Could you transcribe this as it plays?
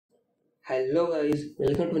Hello guys,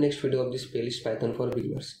 welcome to the next video of this playlist Python for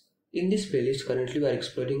beginners. In this playlist currently we are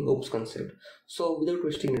exploring OOPS concept. So without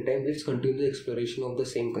wasting any time, let's continue the exploration of the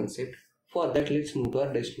same concept. For that, let's move to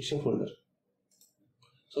our destination folder.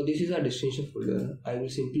 So this is our destination folder. I will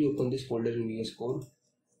simply open this folder in VS Code.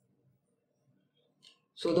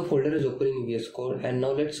 So the folder is open in VS Code, and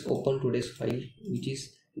now let's open today's file, which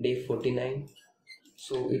is day 49.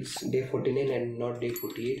 So it's day 49 and not day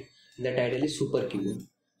 48. The title is super keyword.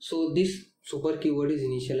 So this super keyword is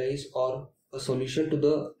initialized or a solution to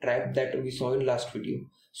the trap that we saw in last video.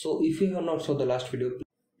 So if you have not saw the last video,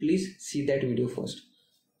 please see that video first.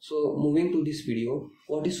 So moving to this video,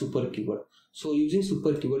 what is super keyword? So using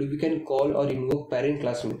super keyword, we can call or invoke parent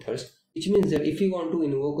class methods, which means that if you want to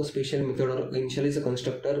invoke a special method or initialize a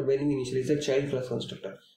constructor when we initialize a child class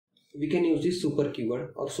constructor, we can use this super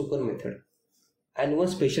keyword or super method. And one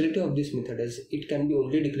specialty of this method is it can be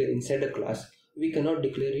only declared inside a class. We cannot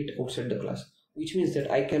declare it outside the class, which means that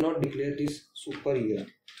I cannot declare this super here.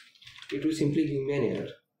 It will simply give me an error.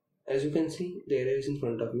 As you can see, the error is in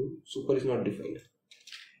front of you. Super is not defined.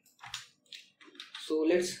 So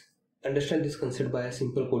let's understand this concept by a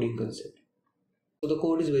simple coding concept. So the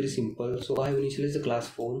code is very simple. So I have initialized the class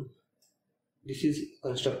phone. This is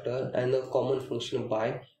constructor and the common function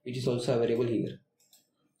by, which is also available here.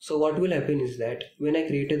 So what will happen is that when I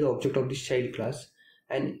created the object of this child class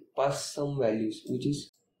and pass some values, which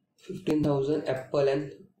is 15,000 apple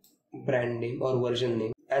and brand name or version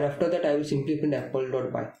name, and after that I will simply print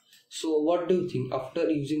apple.by. So what do you think after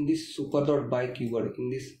using this super.by keyword in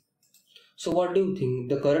this? So what do you think?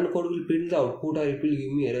 The current code will print the output, or it will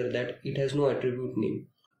give me error that it has no attribute name?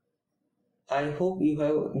 I hope you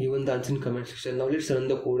have given the answer in comment section. Now let's run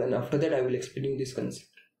the code, and after that I will explain you this concept.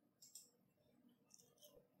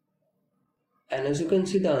 And as you can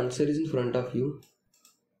see, the answer is in front of you.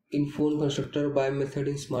 In phone constructor, by method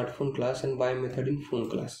in smartphone class, and by method in phone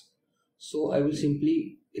class. So I will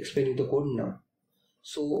simply explain you the code now.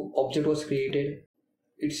 So object was created.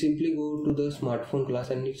 It simply go to the smartphone class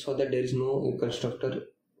and it saw that there is no constructor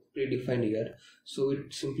predefined here. So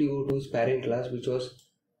it simply go to its parent class, which was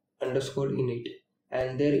underscored init,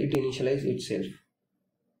 and there it initialized itself.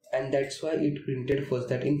 And that's why it printed first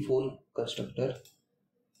that in phone constructor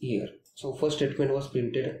here. So first statement was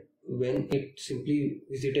printed when it simply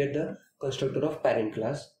visited the constructor of parent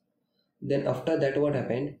class. Then after that, what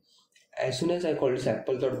happened? As soon as I called this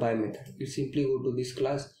apple.by method, it simply go to this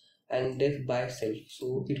class and def by self.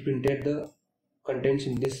 So it printed the contents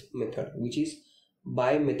in this method, which is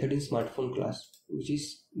by method in smartphone class, which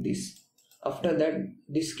is this. After that,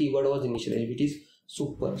 this keyword was initialized, which is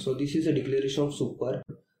super. So this is a declaration of super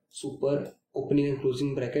opening and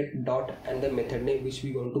closing bracket dot and the method name which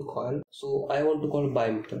we want to call. So I want to call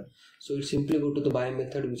by method. So it simply go to the by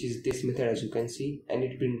method, which is this method, as you can see, and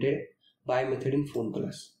it printed by method in phone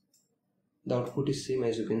class. The output is same,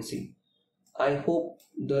 as you can see. I hope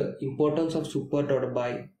the importance of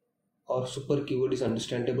super.by or super keyword is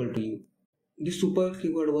understandable to you. This super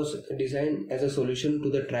keyword was designed as a solution to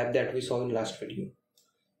the trap that we saw in last video.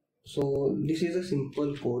 So this is a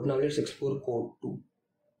simple code. Now let's explore code 2,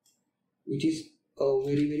 which is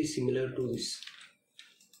very similar to this.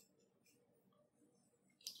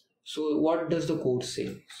 So what does the code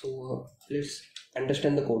say? So let's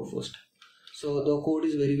understand the code first. So the code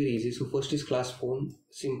is very easy. So first is class phone,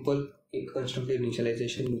 simple constructor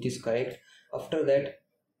initialization, which is correct. After that,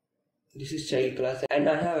 this is child class, and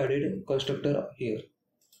I have added constructor here,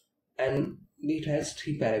 and it has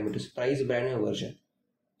 3 parameters: price, brand, and version.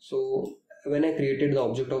 So when I created the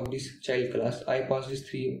object of this child class, I passed these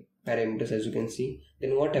 3 parameters, as you can see.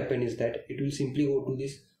 Then what happened is that it will simply go to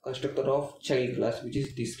this constructor of child class, which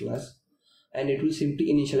is this class, and it will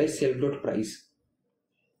simply initialize self.price.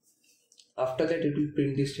 After that, it will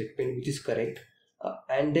print this statement, which is correct,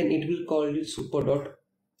 and then it will call it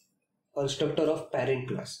super.constructor of parent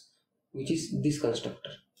class, which is this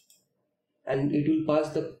constructor, and it will pass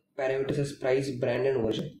the parameters as price, brand, and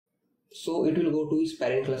version. So it will go to its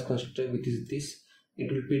parent class constructor, which is this.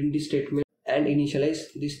 It will print this statement and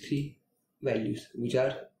initialize these 3 values, which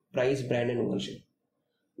are price, brand, and version.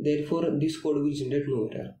 Therefore, this code will generate no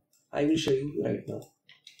error. I will show you right now.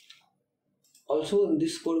 Also,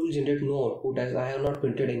 this code will generate no output, as I have not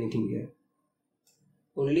printed anything here.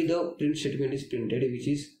 Only the print statement is printed, which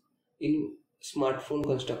is in smartphone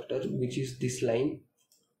constructor, which is this line,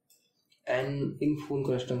 and in phone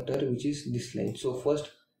constructor, which is this line. So first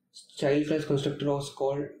child class constructor was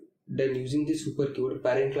called, then using this super keyword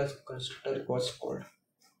parent class constructor was called.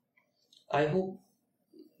 I hope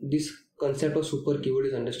this concept of super keyword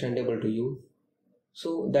is understandable to you.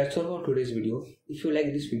 So that's all for today's video. If you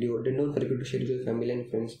like this video, then don't forget to share it with your family and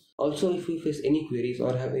friends. Also, if you face any queries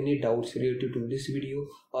or have any doubts related to this video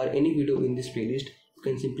or any video in this playlist, you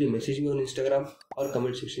can simply message me on Instagram or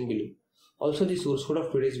comment section below. Also, the source code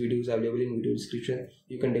of today's video is available in video description.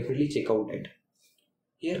 You can definitely check out that.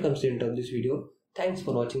 Here comes the end of this video. Thanks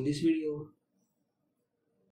for watching this video.